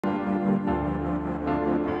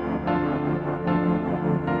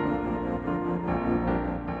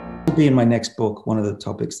Will be in my next book, one of the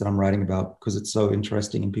topics that I'm writing about, because it's so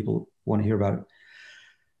interesting and people want to hear about it.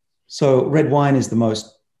 So red wine is the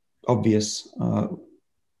most obvious.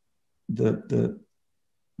 The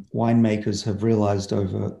winemakers have realized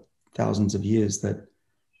over thousands of years that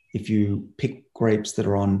if you pick grapes that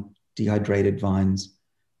are on dehydrated vines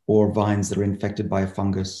or vines that are infected by a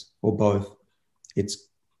fungus or both, it's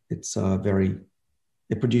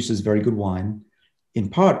it produces very good wine, in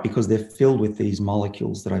part because they're filled with these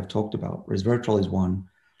molecules that I've talked about. Resveratrol is one,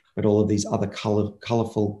 but all of these other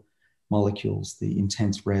colorful molecules, the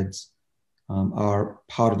intense reds, are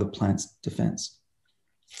part of the plant's defense.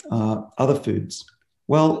 Other foods,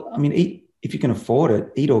 well, I mean, eat, if you can afford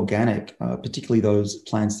it, eat organic, particularly those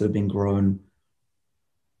plants that have been grown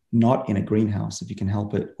not in a greenhouse, if you can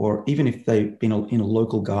help it, or even if they've been in a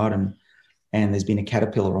local garden and there's been a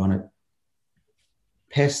caterpillar on it.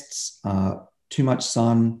 Pests, too much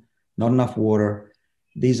sun, not enough water.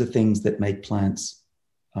 These are things that make plants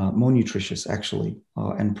more nutritious, actually,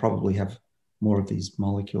 and probably have more of these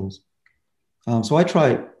molecules. So I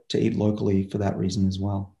try to eat locally for that reason as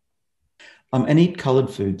well. And eat colored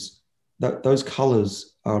foods. Those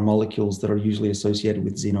colors are molecules that are usually associated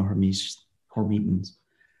with xenohermetins.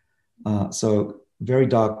 So very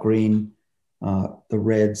dark green, the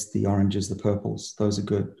reds, the oranges, the purples, those are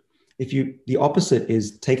good. The opposite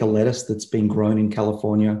is take a lettuce that's been grown in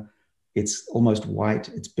California. It's almost white.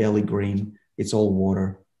 It's barely green. It's all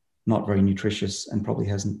water, not very nutritious, and probably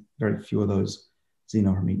hasn't very few of those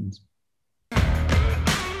xenohermetins.